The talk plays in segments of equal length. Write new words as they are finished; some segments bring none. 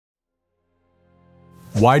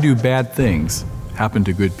Why do bad things happen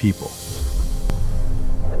to good people?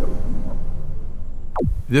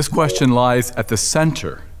 This question lies at the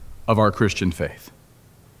center of our Christian faith.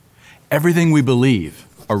 Everything we believe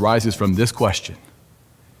arises from this question.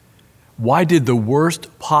 Why did the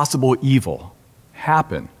worst possible evil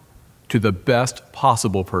happen to the best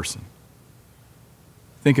possible person?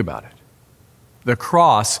 Think about it. The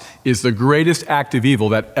cross is the greatest act of evil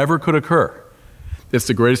that ever could occur. It's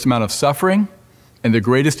the greatest amount of suffering and the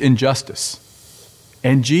greatest injustice.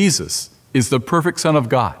 And Jesus is the perfect Son of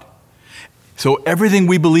God. So everything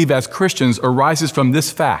we believe as Christians arises from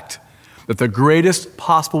this fact, that the greatest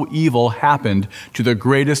possible evil happened to the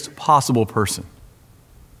greatest possible person.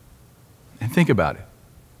 And think about it.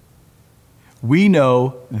 We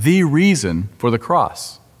know the reason for the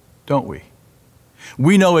cross, don't we?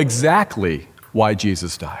 We know exactly why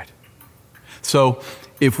Jesus died. So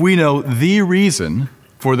if we know the reason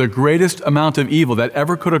for the greatest amount of evil that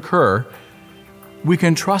ever could occur, we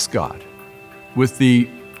can trust God with the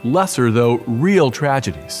lesser, though real,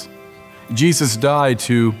 tragedies. Jesus died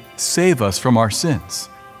to save us from our sins.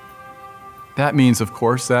 That means, of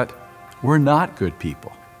course, that we're not good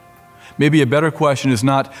people. Maybe a better question is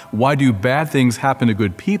not, why do bad things happen to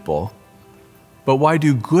good people, but why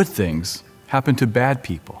do good things happen to bad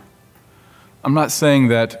people? I'm not saying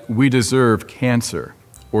that we deserve cancer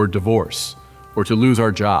or divorce or to lose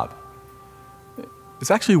our job.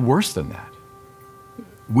 It's actually worse than that.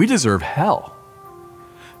 We deserve hell.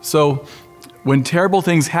 So when terrible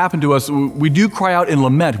things happen to us, we do cry out in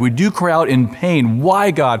lament. We do cry out in pain.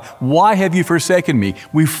 Why, God? Why have you forsaken me?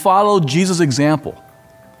 We follow Jesus' example.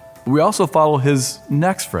 We also follow his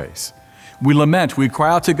next phrase. We lament, we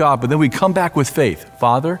cry out to God, but then we come back with faith.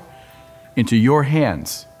 Father, into your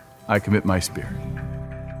hands I commit my spirit.